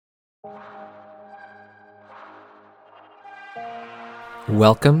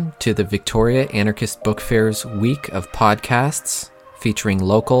Welcome to the Victoria Anarchist Book Fair's week of podcasts featuring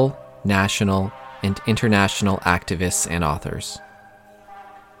local, national, and international activists and authors.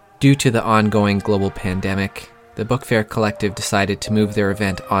 Due to the ongoing global pandemic, the Book Fair Collective decided to move their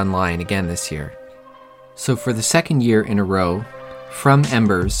event online again this year. So for the second year in a row, From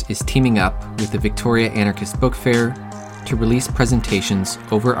Embers is teaming up with the Victoria Anarchist Book Fair to release presentations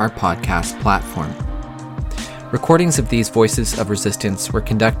over our podcast platform. Recordings of these voices of resistance were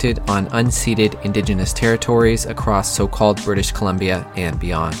conducted on unceded Indigenous territories across so-called British Columbia and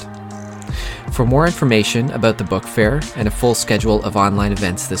beyond. For more information about the book fair and a full schedule of online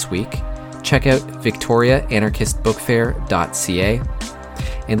events this week, check out victoriaanarchistbookfair.ca,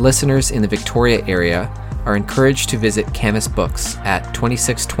 and listeners in the Victoria area are encouraged to visit Camas Books at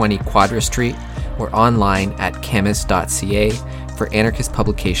 2620 Quadra Street or online at camas.ca for anarchist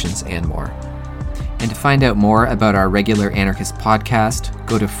publications and more. And to find out more about our regular anarchist podcast,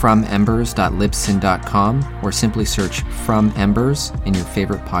 go to fromembers.libsyn.com or simply search From Embers in your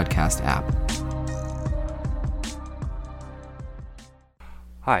favorite podcast app.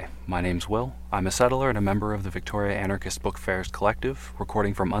 Hi, my name's Will. I'm a settler and a member of the Victoria Anarchist Book Fairs Collective,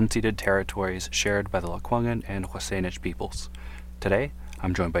 recording from unceded territories shared by the Lekwungen and Wasanich peoples. Today,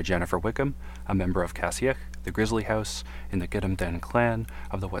 I'm joined by Jennifer Wickham, a member of Kasiak, the Grizzly House in the Gidimt'en clan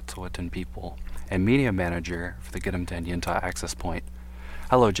of the Wet'suwet'en people, and media manager for the Gidimt'en Yintah Access Point.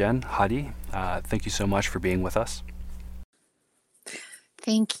 Hello, Jen, Hadi. Thank you so much for being with us.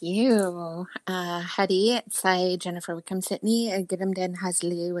 Thank you. Hadi, it's Jennifer Wickham Sydney, Gidimt'en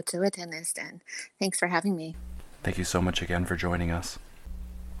Hasli Wet'suwet'en Isden. Thanks for having me. Thank you so much again for joining us.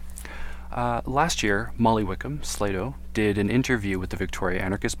 Last year, Molly Wickham, Slato, did an interview with the Victoria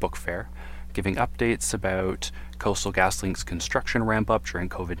Anarchist Book Fair, giving updates about Coastal GasLink's construction ramp-up during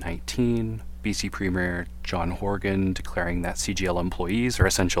COVID-19, BC Premier John Horgan declaring that CGL employees are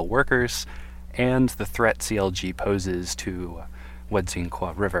essential workers, and the threat CLG poses to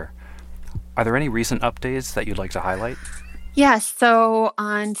Wedzin-Kwa River. Are there any recent updates that you'd like to highlight? Yes, so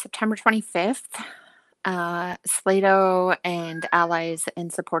on September 25th, Slato and allies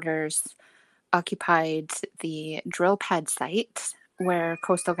and supporters occupied the drill pad site where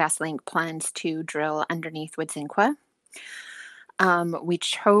Coastal GasLink plans to drill underneath Wedzin-Kwa. We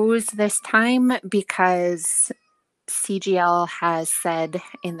chose this time because CGL has said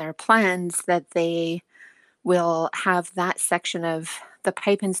in their plans that they will have that section of the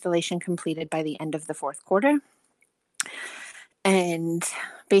pipe installation completed by the end of the fourth quarter. And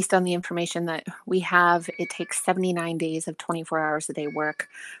based on the information that we have, it takes 79 days of 24 hours a day work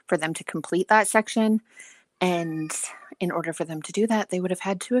for them to complete that section. And in order for them to do that, they would have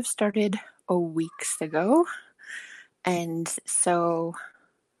had to have started weeks ago. And so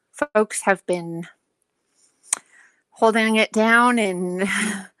folks have been holding it down and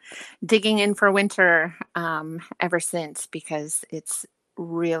digging in for winter ever since, because it's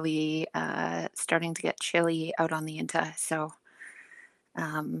really starting to get chilly out on the Yintah. So,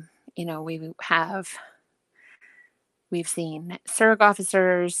 we've seen SURG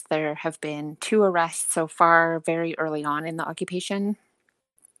officers. There have been 2 arrests so far very early on in the occupation.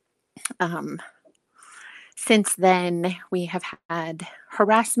 Since then, we have had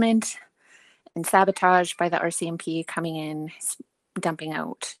harassment and sabotage by the RCMP coming in, dumping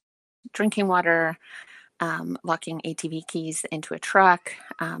out drinking water, locking ATV keys into a truck.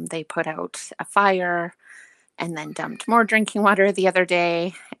 They put out a fire and then dumped more drinking water the other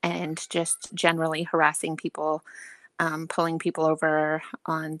day, and just generally harassing people, pulling people over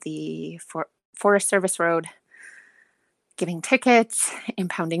on the Forest Service Road, giving tickets,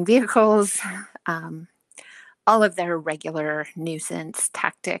 impounding vehicles, all of their regular nuisance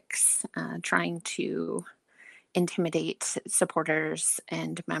tactics, trying to intimidate supporters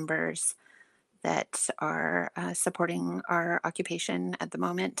and members that are supporting our occupation at the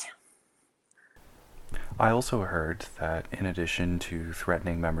moment. I also heard that in addition to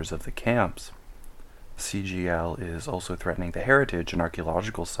threatening members of the camps, CGL is also threatening the heritage and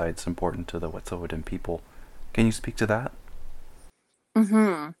archaeological sites important to the Wet'suwet'en people. Can you speak to that?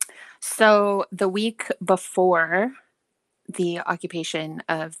 So the week before the occupation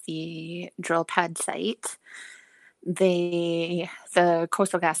of the drill pad site, the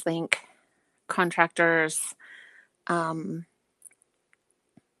Coastal GasLink contractors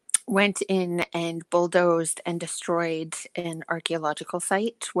went in and bulldozed and destroyed an archaeological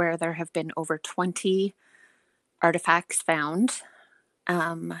site where there have been over 20 artifacts found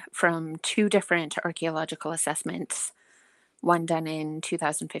from 2 different archaeological assessments, one done in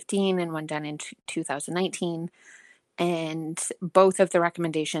 2015 and one done in 2019. And both of the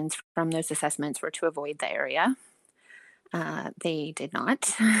recommendations from those assessments were to avoid the area. They did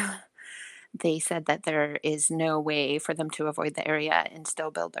not. They said that there is no way for them to avoid the area and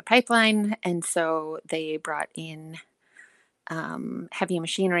still build their pipeline. And so they brought in heavy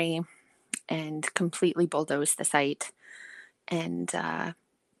machinery and completely bulldozed the site, and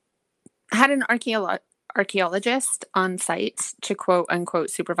had an archaeologist on site to quote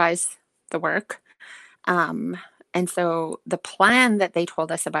unquote supervise the work. And so the plan that they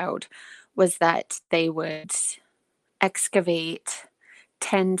told us about was that they would excavate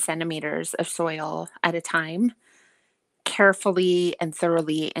 10 centimeters of soil at a time, carefully and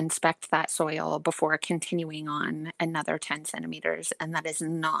thoroughly inspect that soil before continuing on another 10 centimeters. And that is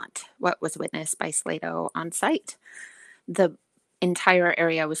not what was witnessed by Slato on site. The entire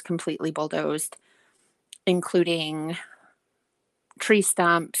area was completely bulldozed, including tree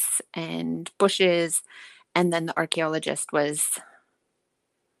stumps and bushes. And then the archaeologist was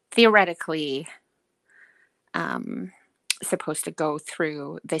theoretically supposed to go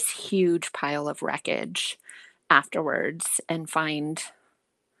through this huge pile of wreckage afterwards and find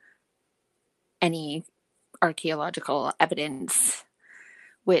any archaeological evidence,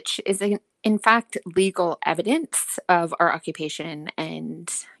 which is in fact legal evidence of our occupation and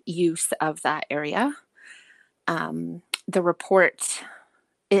use of that area. The report,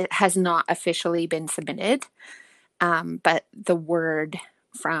 it has not officially been submitted, but the word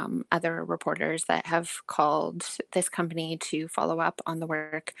from other reporters that have called this company to follow up on the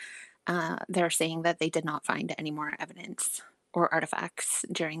work, they're saying that they did not find any more evidence or artifacts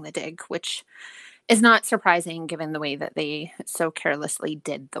during the dig, which is not surprising given the way that they so carelessly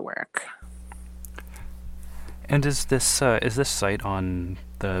did the work. And is this site on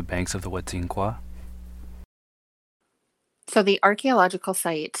the banks of the Wet'suwet'en? So the archaeological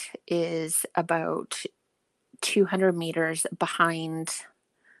site is about 200 meters behind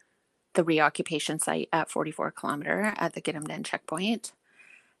the reoccupation site at 44 kilometer at the Gitumden checkpoint,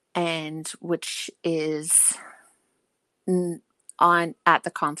 and which is at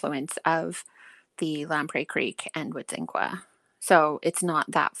the confluence of the Lamprey Creek and Wet'suwet'en. So it's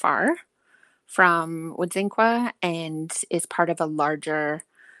not that far from Wet'suwet'en and is part of a larger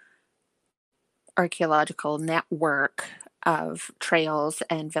archaeological network of trails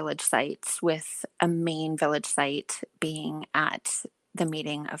and village sites, with a main village site being at the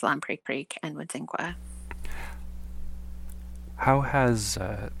meeting of Lamprey Creek and Wet'suwet'en. How has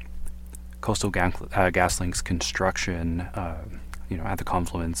Coastal GasLink's construction, at the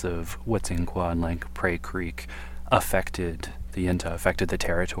confluence of Wet'suwet'en and Lamprey Creek affected the Yintah, affected the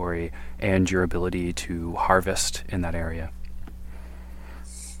territory, and your ability to harvest in that area?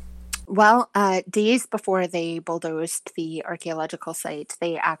 Well, days before they bulldozed the archaeological site,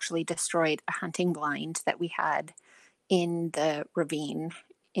 they actually destroyed a hunting blind that we had in the ravine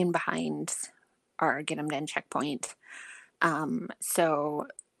in behind our Gitumden checkpoint. So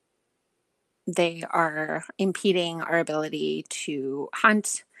they are impeding our ability to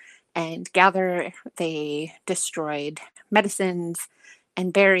hunt and gather. They destroyed medicines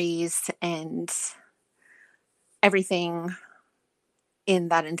and berries and everything in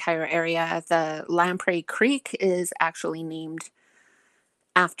that entire area. The Lamprey Creek is actually named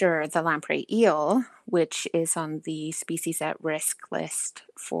after the lamprey eel, which is on the species at risk list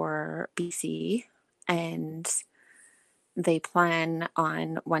for BC. And they plan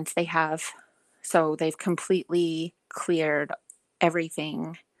on, once they have, so they've completely cleared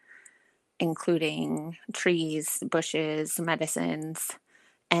everything, including trees, bushes, medicines,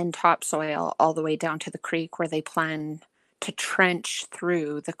 and topsoil all the way down to the creek, where they plan to trench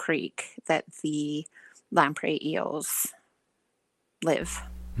through the creek that the lamprey eels live.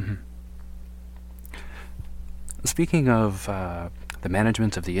 Mm-hmm. Speaking of the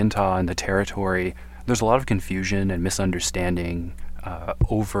management of the Yintah and the territory, there's a lot of confusion and misunderstanding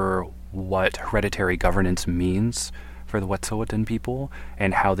over what hereditary governance means for the Wet'suwet'en people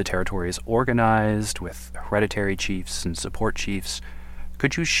and how the territory is organized with hereditary chiefs and support chiefs.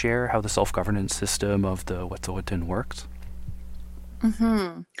 Could you share how the self-governance system of the Wet'suwet'en works?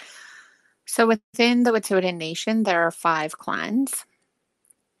 Mm-hmm. So within the Wet'suwet'en Nation, there are 5 clans: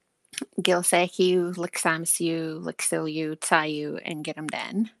 Gilsehiu, Liksamsiu, Liksiliu, Tsayu, and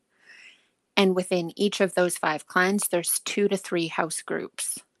Gitumden. And within each of those 5 clans, there's 2 to 3 house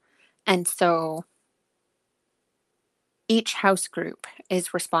groups. And so each house group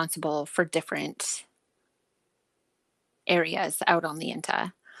is responsible for different areas out on the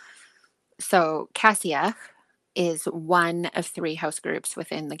Yintah. So Kasiach is one of 3 house groups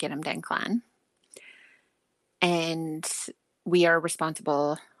within the Gitumden clan. And we are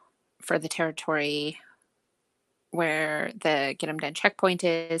responsible for the territory where the Gitumden checkpoint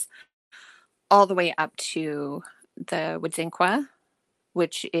is, all the way up to the Wedzin-Kwa,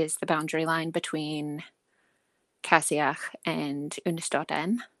 which is the boundary line between Qasiach and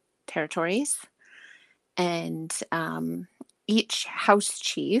Unistoten territories. And each house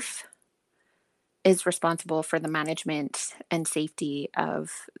chief is responsible for the management and safety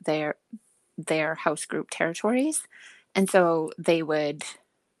of their house group territories. And so they would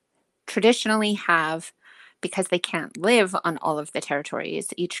traditionally have, because they can't live on all of the territories,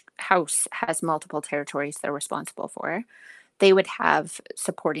 each house has multiple territories they're responsible for. They would have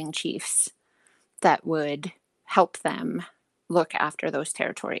supporting chiefs that would help them look after those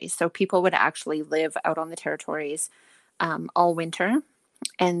territories. So people would actually live out on the territories all winter,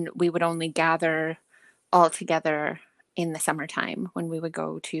 and we would only gather all together in the summertime when we would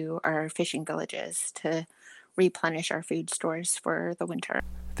go to our fishing villages to replenish our food stores for the winter.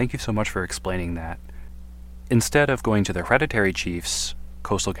 Thank you so much for explaining that. Instead of going to the hereditary chiefs,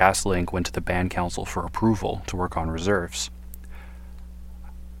 Coastal GasLink went to the Band Council for approval to work on reserves.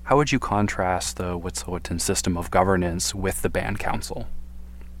 How would you contrast the Wet'suwet'en system of governance with the Band Council?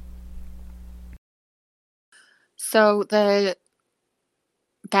 So the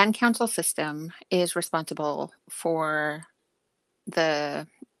Band Council system is responsible for the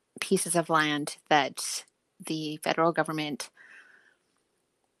pieces of land that the federal government,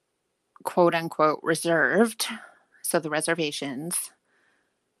 quote unquote, reserved, so the reservations,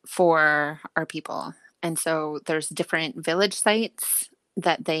 for our people. And so there's different village sites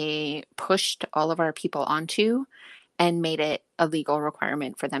that they pushed all of our people onto and made it a legal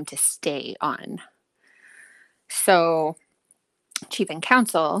requirement for them to stay on. So Chief and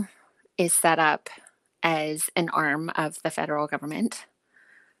Council is set up as an arm of the federal government.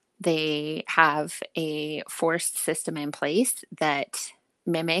 They have a forced system in place that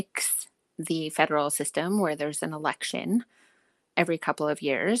mimics the federal system, where there's an election every couple of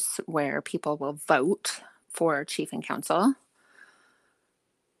years where people will vote for Chief and Council.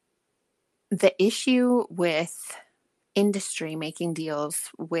 The issue with industry making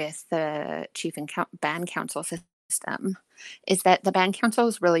deals with the Chief and Band Council system is that the Band Council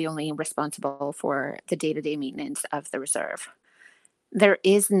is really only responsible for the day-to-day maintenance of the reserve. There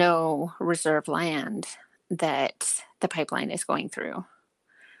is no reserve land that the pipeline is going through.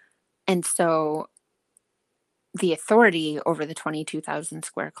 And so the authority over the 22,000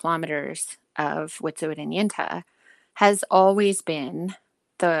 square kilometers of Wet'suwet'en Yintah has always been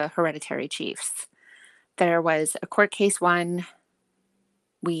the hereditary chiefs. There was a court case won.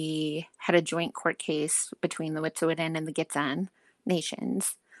 We had a joint court case between the Wet'suwet'en and the Gitxsan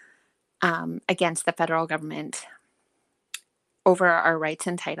nations against the federal government over our rights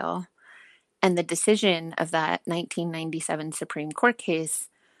and title. And the decision of that 1997 Supreme Court case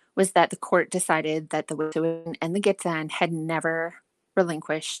was that the court decided that the Wet'suwet'en and the Gitxsan had never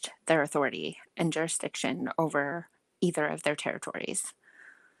relinquished their authority and jurisdiction over either of their territories.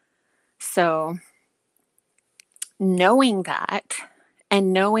 So knowing that,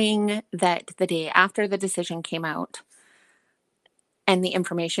 and knowing that the day after the decision came out and the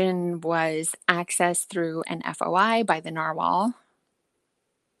information was accessed through an FOI by the Narwhal,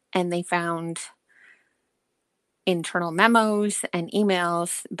 and they found internal memos and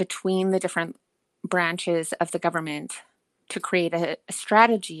emails between the different branches of the government to create a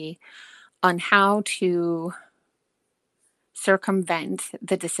strategy on how to circumvent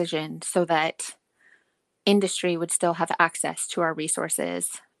the decision so that industry would still have access to our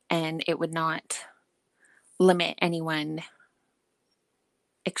resources and it would not limit anyone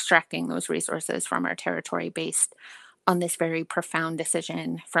extracting those resources from our territory based on this very profound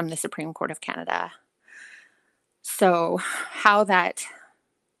decision from the Supreme Court of Canada. So how that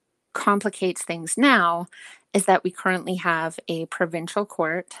complicates things now is that we currently have a provincial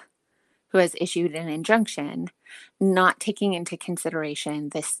court who has issued an injunction not taking into consideration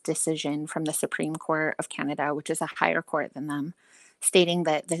this decision from the Supreme Court of Canada, which is a higher court than them, stating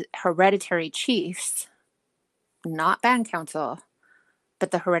that the hereditary chiefs, not Band Council,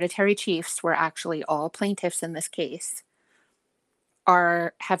 but the hereditary chiefs were actually all plaintiffs in this case,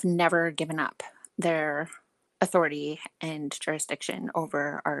 have never given up their authority and jurisdiction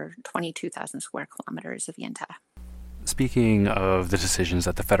over our 22,000 square kilometers of Yintah. Speaking of the decisions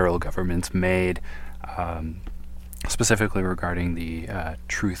that the federal government's made, specifically regarding the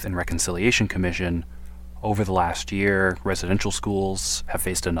Truth and Reconciliation Commission, over the last year, residential schools have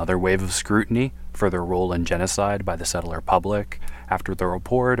faced another wave of scrutiny for their role in genocide by the settler public after the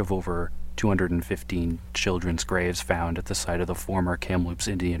report of over 215 children's graves found at the site of the former Kamloops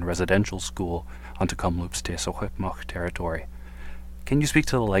Indian Residential School on Tk'emlúps te Secwépemc territory. Can you speak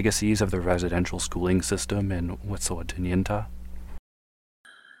to the legacies of the residential schooling system in Wet'suwet'en Yintah?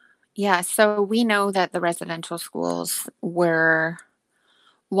 Yeah, so we know that the residential schools were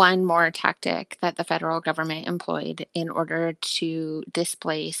one more tactic that the federal government employed in order to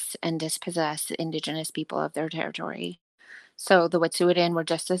displace and dispossess Indigenous people of their territory. So the Wet'suwet'en were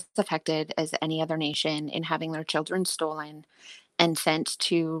just as affected as any other nation in having their children stolen and sent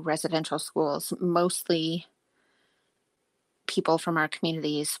to residential schools. Mostly people from our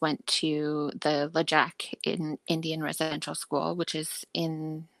communities went to the Lajak in Indian Residential School, which is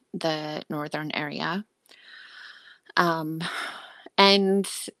in the northern area. Um, and,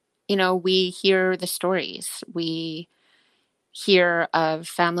 we hear the stories. We hear of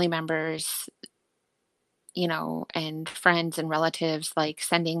family members, and friends and relatives like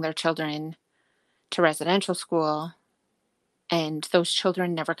sending their children to residential school and those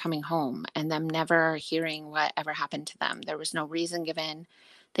children never coming home and them never hearing what ever happened to them. There was no reason given.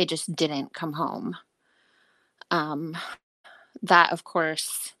 They just didn't come home. Um, that, of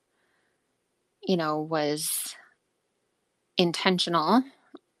course, was intentional.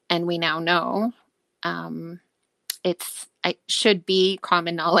 And we now know it should be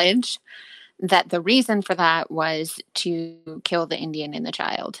common knowledge that the reason for that was to kill the Indian in the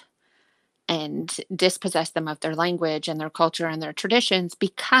child and dispossess them of their language and their culture and their traditions,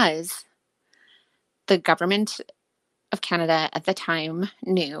 because the government of Canada at the time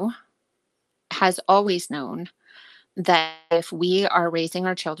has always known that if we are raising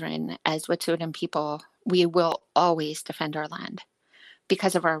our children as Wet'suwet'en people, we will always defend our land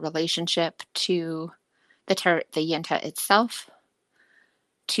because of our relationship to the Yintah itself,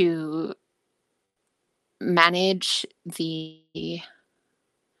 to manage the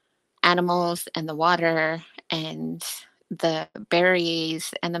animals and the water and the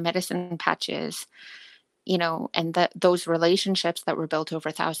berries and the medicine patches, and those relationships that were built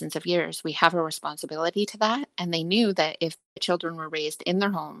over thousands of years. We have a responsibility to that. And they knew that if the children were raised in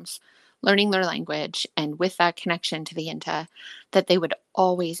their homes, learning their language, and with that connection to the Yintah, that they would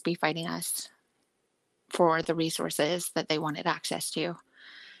always be fighting us for the resources that they wanted access to.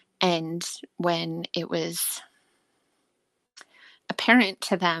 And when it was apparent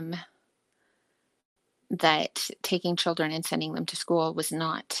to them that taking children and sending them to school was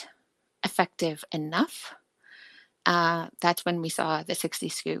not effective enough, that's when we saw the 60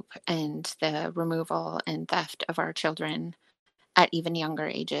 Scoop and the removal and theft of our children at even younger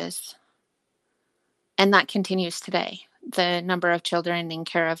ages. And that continues today. The number of children in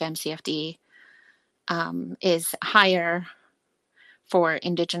care of MCFD is higher for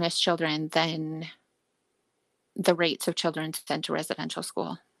Indigenous children than the rates of children sent to residential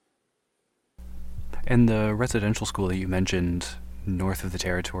school. And the residential school that you mentioned north of the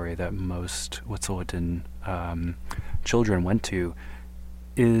territory that most Wet'suwet'en children went to,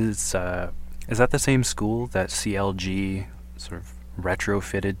 is that the same school that CLG sort of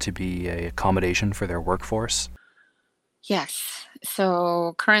retrofitted to be an accommodation for their workforce? Yes.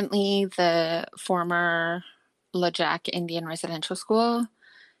 So currently the former Lajak Indian Residential School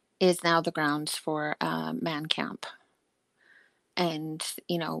is now the grounds for a man camp. And,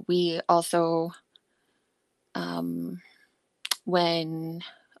 we also, when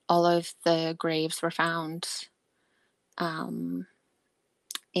all of the graves were found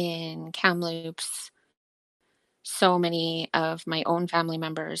in Kamloops, so many of my own family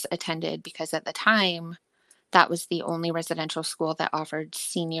members attended because at the time, that was the only residential school that offered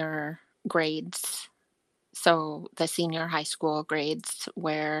senior grades. So the senior high school grades,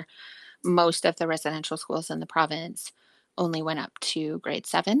 where most of the residential schools in the province only went up to grade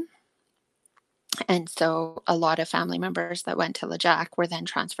 7. And so a lot of family members that went to Lajak were then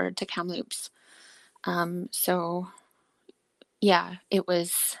transferred to Kamloops. So yeah, it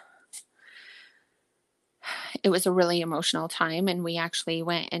was a really emotional time, and we actually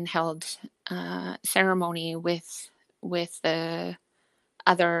went and held a ceremony with the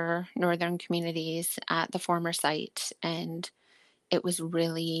other northern communities at the former site, and it was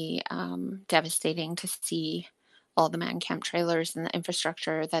really devastating to see all the man camp trailers and the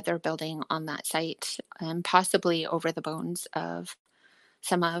infrastructure that they're building on that site, and possibly over the bones of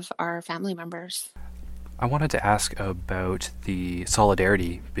some of our family members. I wanted to ask about the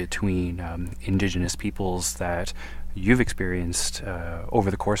solidarity between Indigenous peoples that you've experienced over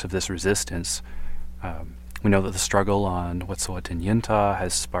the course of this resistance. We know that the struggle on Wet'suwet'en Yintah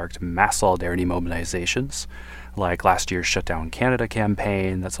has sparked mass solidarity mobilizations, like last year's Shut Down Canada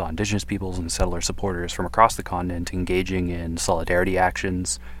campaign that saw Indigenous peoples and settler supporters from across the continent engaging in solidarity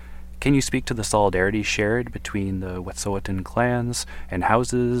actions. Can you speak to the solidarity shared between the Wet'suwet'en clans and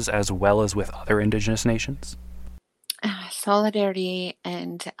houses, as well as with other Indigenous nations? Solidarity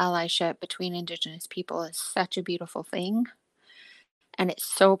and allyship between Indigenous people is such a beautiful thing. And it's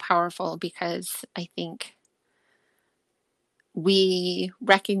so powerful because I think we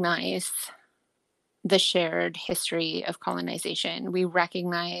recognize the shared history of colonization. We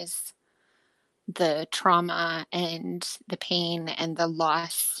recognize the trauma and the pain and the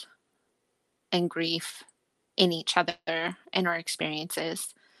loss and grief in each other and our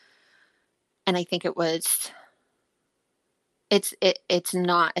experiences. And I think it's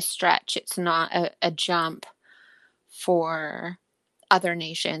not a stretch. It's not a jump for other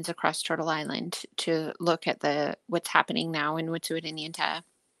nations across Turtle Island to look at what's happening now in Wet'suwet'en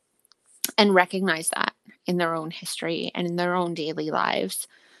and recognize that in their own history and in their own daily lives.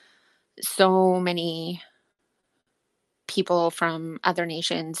 So many people from other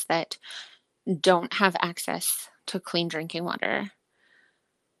nations that don't have access to clean drinking water,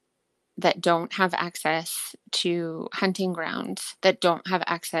 that don't have access to hunting grounds, that don't have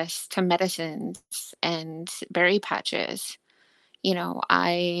access to medicines and berry patches.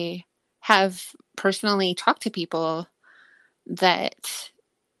 I have personally talked to people that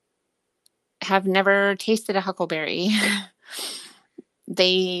have never tasted a huckleberry.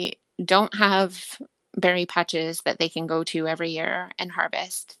 They don't have berry patches that they can go to every year and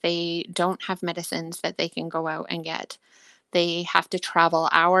harvest. They don't have medicines that they can go out and get. They have to travel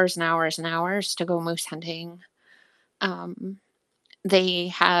hours and hours and hours to go moose hunting. They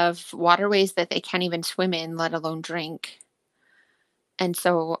have waterways that they can't even swim in, let alone drink. And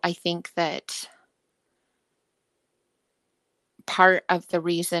so I think that part of the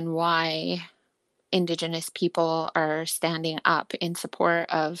reason why Indigenous people are standing up in support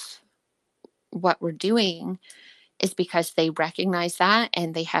of what we're doing is because they recognize that,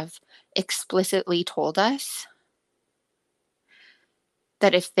 and they have explicitly told us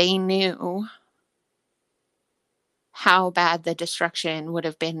that if they knew how bad the destruction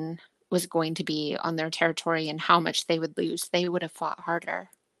was going to be on their territory and how much they would lose, they would have fought harder,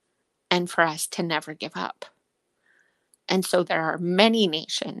 and for us to never give up. And so there are many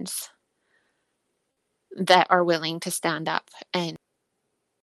nations that are willing to stand up. And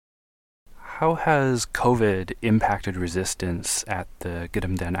how has COVID impacted resistance at the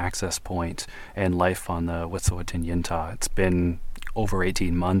Gidimt'en access point and life on the Wet'suwet'en Yintah? It's been over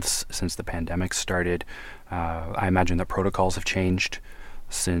 18 months since the pandemic started. I imagine that protocols have changed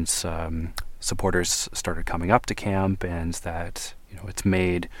since supporters started coming up to camp, and that it's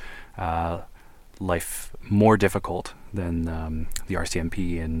made life more difficult than the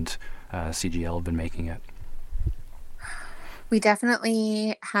RCMP and CGL have been making it. we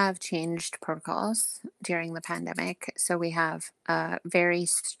definitely have changed protocols during the pandemic. So we have very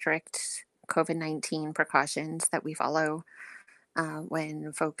strict COVID-19 precautions that we follow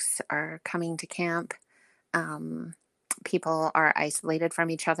when folks are coming to camp. People are isolated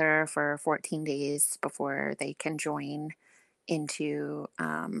from each other for 14 days before they can join into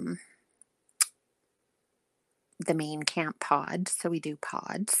the main camp pod. So we do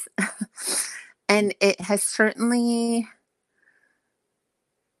pods. And it has certainly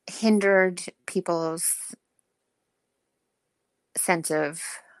hindered people's sense of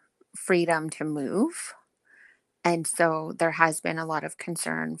freedom to move. And so there has been a lot of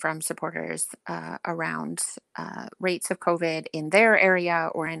concern from supporters around rates of COVID in their area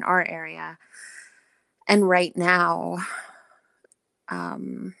or in our area. And right now,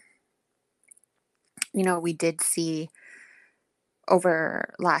 we did see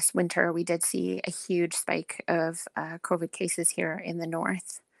over last winter, we did see a huge spike of COVID cases here in the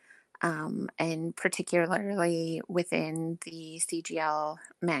north. And particularly within the CGL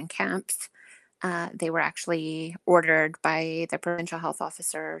man camps. They were actually ordered by the provincial health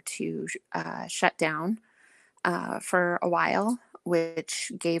officer to shut down for a while,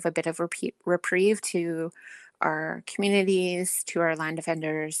 which gave a bit of reprieve to our communities, to our land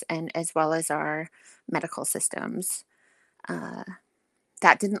defenders, and as well as our medical systems.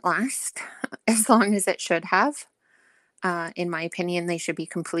 That didn't last as long as it should have. In my opinion, they should be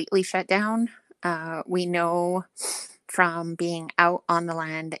completely shut down. We know from being out on the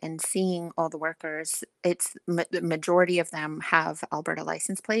land and seeing all the workers, the majority of them have Alberta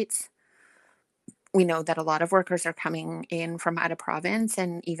license plates. We know that a lot of workers are coming in from out of province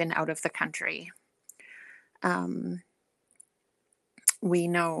and even out of the country. We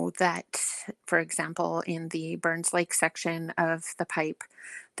know that, for example, in the Burns Lake section of the pipe,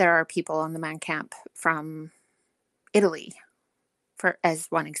 there are people on the man camp from Italy, as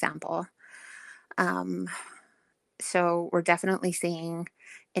one example. So we're definitely seeing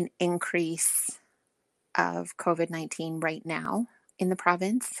an increase of COVID-19 right now in the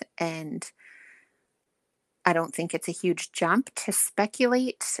province. And I don't think it's a huge jump to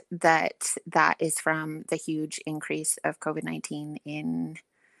speculate that that is from the huge increase of COVID-19 in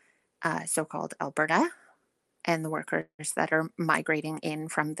so-called Alberta and the workers that are migrating in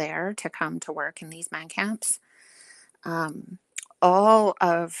from there to come to work in these man camps. Um, all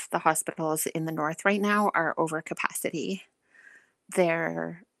of the hospitals in the north right now are over capacity.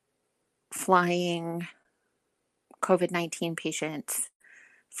 They're flying COVID-19 patients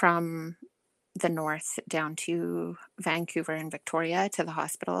from the north down to Vancouver and Victoria to the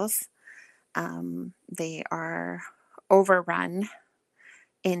hospitals. They are overrun.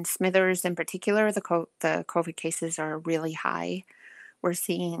 In Smithers, in particular, the COVID cases are really high. We're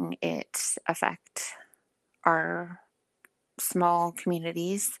seeing it affect our small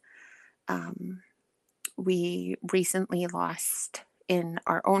communities. We recently lost in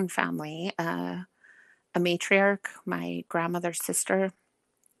our own family a matriarch, my grandmother's sister,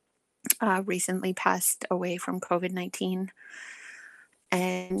 recently passed away from COVID-19.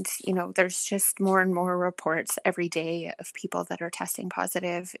 And, there's just more and more reports every day of people that are testing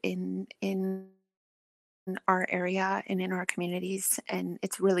positive in our area and in our communities. And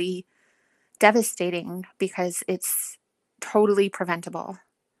it's really devastating because it's totally preventable.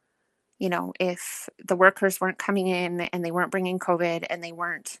 If the workers weren't coming in and they weren't bringing COVID and they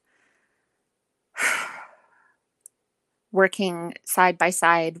weren't working side by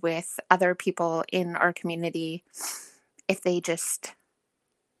side with other people in our community, if they just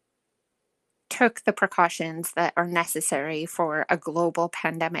took the precautions that are necessary for a global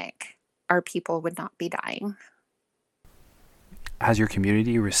pandemic, our people would not be dying. Has your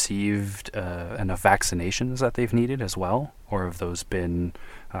community received enough vaccinations that they've needed as well, or have those been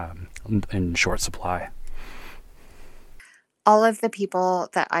in short supply? All of the people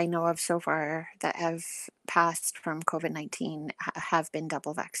that I know of so far that have passed from COVID-19 have been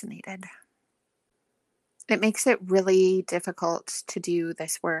double vaccinated. It makes it really difficult to do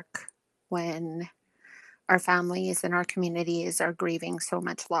this work when our families and our communities are grieving so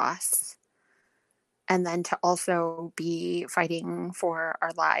much loss. And then to also be fighting for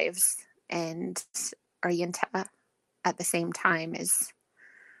our lives and our yinta at the same time is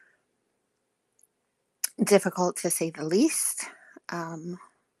difficult, to say the least. I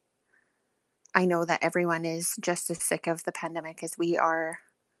know that everyone is just as sick of the pandemic as we are,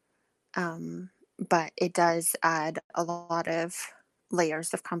 but it does add a lot of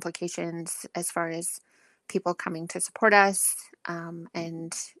layers of complications as far as people coming to support us,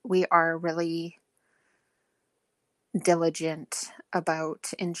 and we are really diligent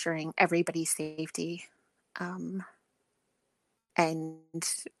about ensuring everybody's safety, and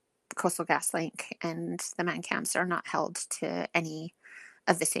Coastal GasLink and the man camps are not held to any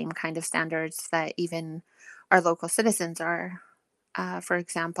of the same kind of standards that even our local citizens are. For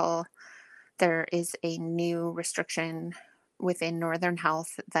example, there is a new restriction within Northern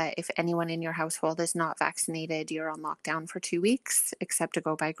Health that if anyone in your household is not vaccinated, you're on lockdown for 2 weeks, except to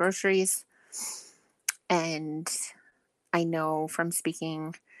go buy groceries. And I know from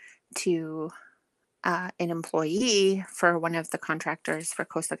speaking to an employee for one of the contractors for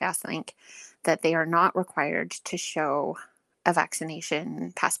Coastal GasLink that they are not required to show a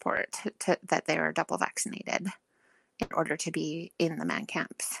vaccination passport that they are double vaccinated in order to be in the man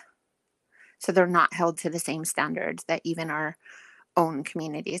camps. So they're not held to the same standards that even our own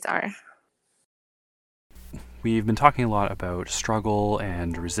communities are. We've been talking a lot about struggle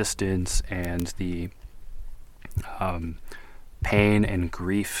and resistance and the pain and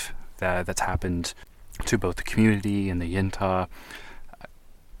grief that's happened to both the community and the Yintah.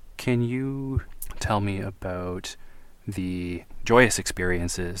 Can you tell me about the joyous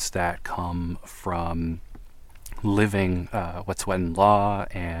experiences that come from living Wet'suwet'en law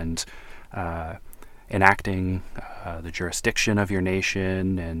and enacting the jurisdiction of your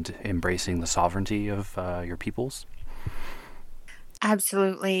nation and embracing the sovereignty of your peoples?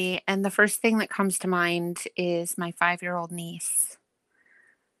 Absolutely. And the first thing that comes to mind is my 5-year-old niece.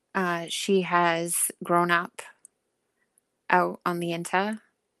 She has grown up out on the Yintah.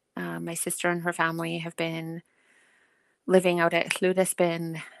 My sister and her family have been living out at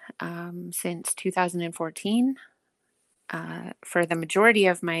Llwydispin since 2014. For the majority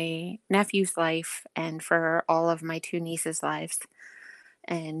of my nephew's life and for all of my 2 nieces' lives.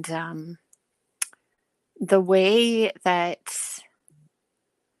 And the way that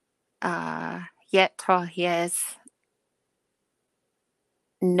Yet Tahies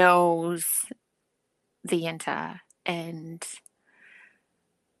knows the Yintah and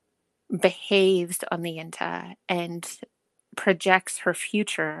behaves on the Yintah and projects her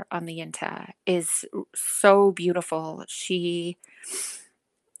future on the Yintah is so beautiful. She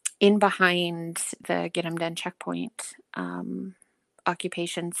in behind the Gitumden checkpoint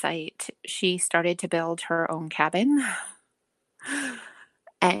occupation site, she started to build her own cabin.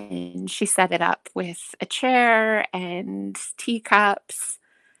 And she set it up with a chair and teacups.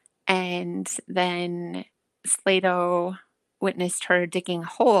 And then Slato witnessed her digging a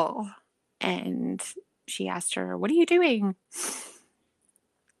hole. And she asked her, "What are you doing?"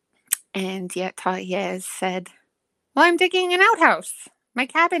 And yet Tahiya said, "Well, I'm digging an outhouse. My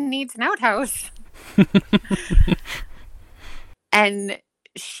cabin needs an outhouse." And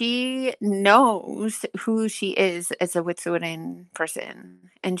she knows who she is as a Wet'suwet'en person.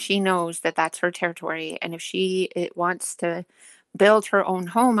 And she knows that that's her territory. And if she wants to build her own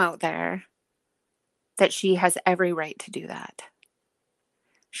home out there, that she has every right to do that.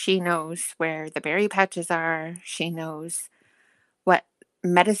 She knows where the berry patches are. She knows what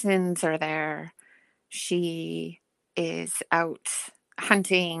medicines are there. She is out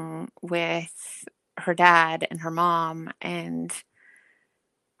hunting with her dad and her mom and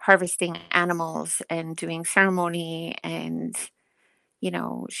harvesting animals and doing ceremony. And,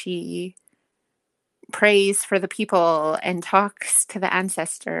 she prays for the people and talks to the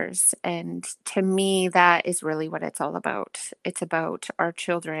ancestors. And to me, that is really what it's all about. It's about our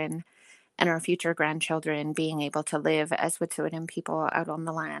children and our future grandchildren being able to live as Wet'suwet'en people out on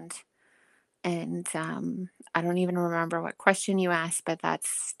the land. And I don't even remember what question you asked, but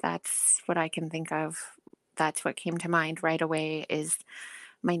that's what I can think of. That's what came to mind right away is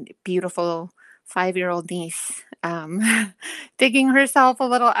my beautiful 5-year-old niece digging herself a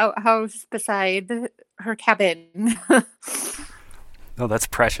little outhouse beside her cabin. Oh, that's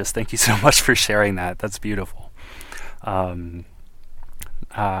precious. Thank you so much for sharing that. That's beautiful. I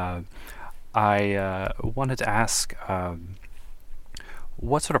wanted to ask,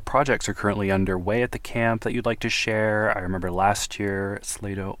 what sort of projects are currently underway at the camp that you'd like to share? I remember last year,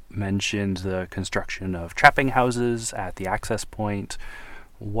 Slato mentioned the construction of trapping houses at the access point.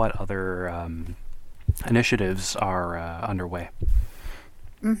 What other initiatives are underway?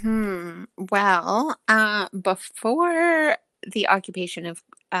 Well, before the occupation of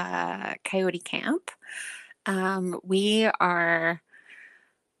Coyote Camp, we are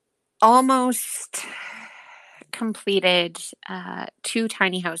almost completed 2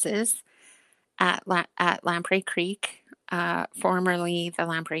 tiny houses at Lamprey Creek, formerly the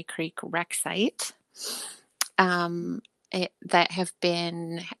Lamprey Creek rec site, that have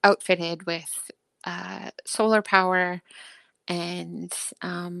been outfitted with solar power, and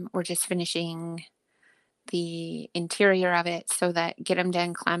we're just finishing the interior of it so that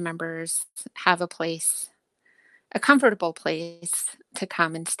Gitumden clan members have a comfortable place to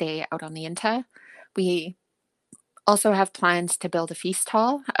come and stay out on the Inta. We also have plans to build a feast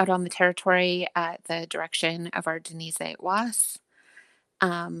hall out on the territory at the direction of our Denise Was.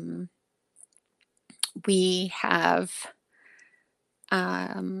 We have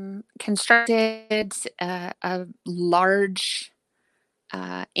constructed a large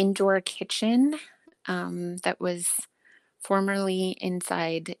indoor kitchen that was formerly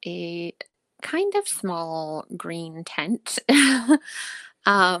inside a kind of small green tent.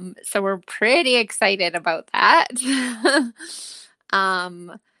 So we're pretty excited about that.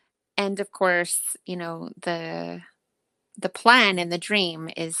 And of course, the plan and the dream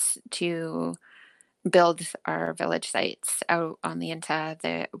is to build our village sites out on the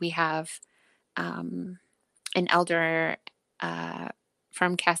Inta. We have an elder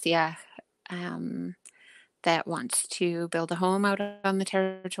from Cassia that wants to build a home out on the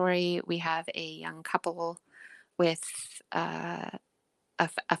territory. We have a young couple with a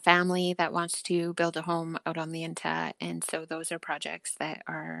family that wants to build a home out on the Inta, and so those are projects that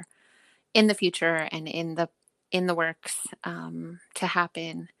are in the future and in the works to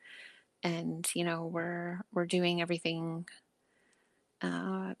happen. And we're doing everything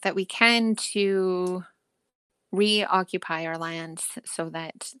that we can to reoccupy our lands so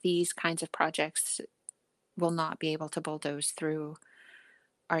that these kinds of projects will not be able to bulldoze through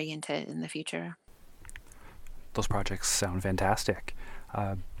our Yinta in the future. Those projects sound fantastic.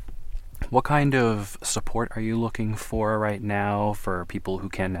 What kind of support are you looking for right now for people who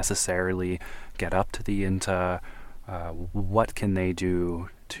can't necessarily get up to the Yinta? What can they do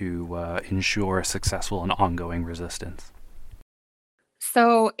to ensure successful and ongoing resistance?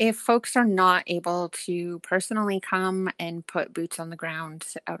 So if folks are not able to personally come and put boots on the ground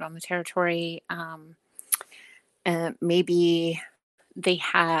out on the territory, maybe they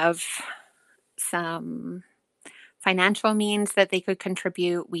have some financial means that they could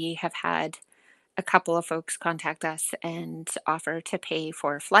contribute. We have had a couple of folks contact us and offer to pay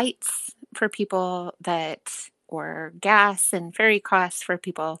for flights for people that or gas and ferry costs for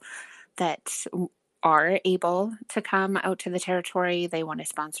people that are able to come out to the territory. They want to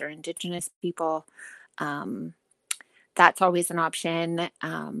sponsor Indigenous people. That's always an option.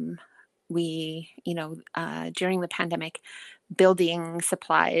 During the pandemic, building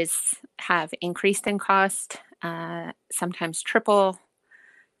supplies have increased in cost, sometimes triple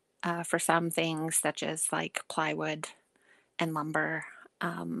for some things, such as like plywood and lumber.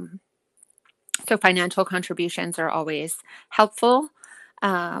 So financial contributions are always helpful.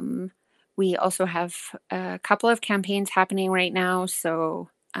 We also have a couple of campaigns happening right now. So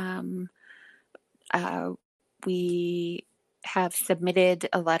we have submitted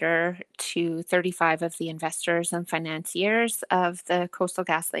a letter to 35 of the investors and financiers of the Coastal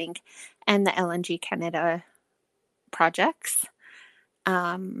GasLink and the LNG Canada projects.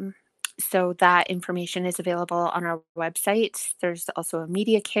 So that information is available on our website. There's also a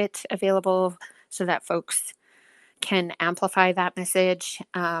media kit available so that folks can amplify that message.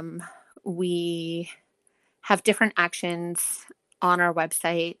 We have different actions on our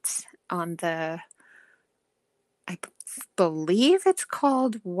website on I believe it's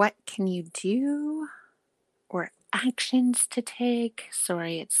called What Can You Do? Or Actions to Take.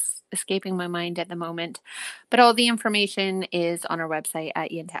 Sorry, it's escaping my mind at the moment. But all the information is on our website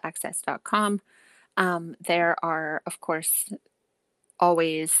at yintaaccess.com. There are, of course,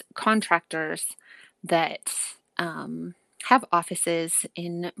 always contractors that have offices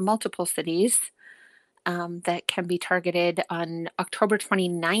in multiple cities that can be targeted. On October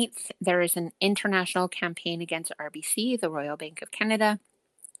 29th, there is an international campaign against RBC, the Royal Bank of Canada.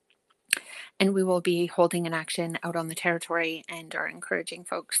 And we will be holding an action out on the territory and are encouraging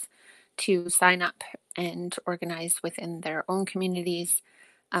folks to sign up and organize within their own communities.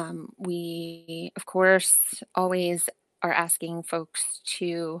 We, of course, always are asking folks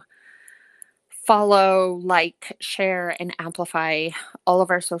to follow, like, share, and amplify all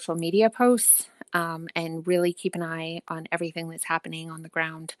of our social media posts, and really keep an eye on everything that's happening on the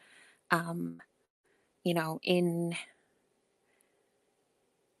ground.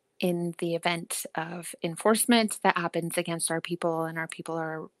 In the event of enforcement that happens against our people and our people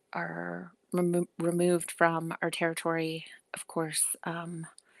are removed from our territory, of course,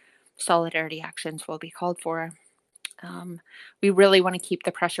 solidarity actions will be called for. We really want to keep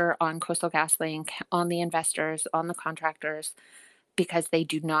the pressure on Coastal GasLink, on the investors, on the contractors, because they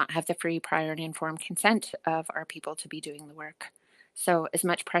do not have the free, prior, and informed consent of our people to be doing the work. So as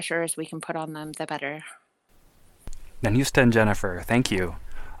much pressure as we can put on them, the better. Nanusta and Jennifer, thank you.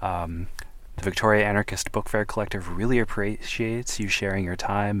 The Victoria Anarchist Book Fair Collective really appreciates you sharing your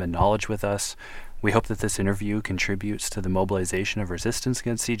time and knowledge with us. We hope that this interview contributes to the mobilization of resistance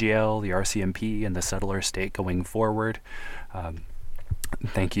against CGL, the RCMP, and the settler state going forward.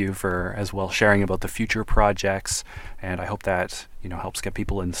 Thank you for as well sharing about the future projects, and I hope that helps get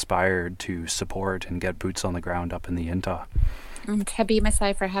people inspired to support and get boots on the ground up in the Yintah. Tebi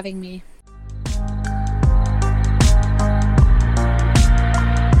Masai for having me.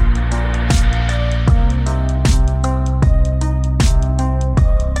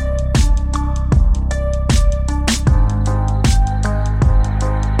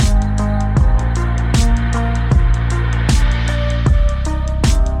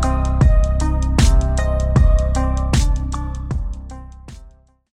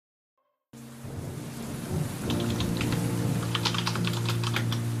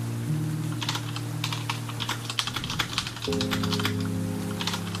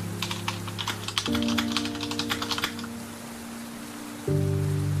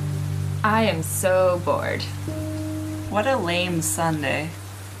 I am so bored. What a lame Sunday.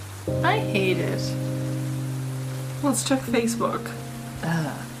 I hate it. Let's check Facebook.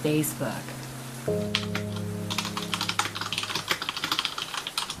 Facebook.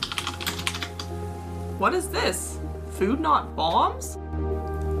 What is this? Food not bombs?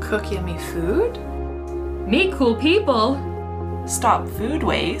 Cook yummy food? Meet cool people. Stop food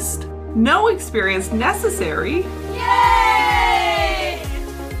waste. No experience necessary. Yay!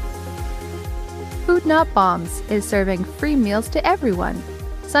 Food Not Bombs is serving free meals to everyone.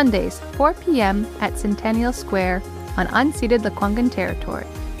 Sundays, 4 p.m. at Centennial Square on unceded Lekwungen territory.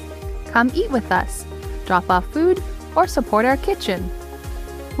 Come eat with us, drop off food, or support our kitchen.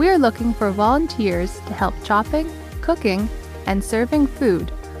 We are looking for volunteers to help chopping, cooking, and serving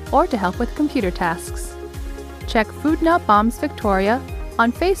food, or to help with computer tasks. Check Food Not Bombs Victoria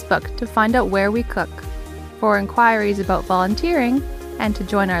on Facebook to find out where we cook. For inquiries about volunteering and to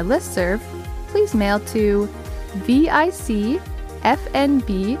join our listserv, please mail to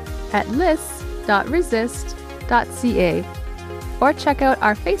vicfnb@lis.resist.ca or check out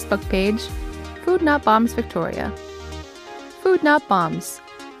our Facebook page, Food Not Bombs Victoria. Food Not Bombs.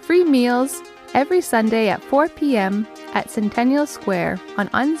 Free meals every Sunday at 4 p.m. at Centennial Square on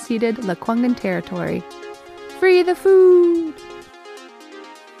unceded Lekwungen territory. Free the food!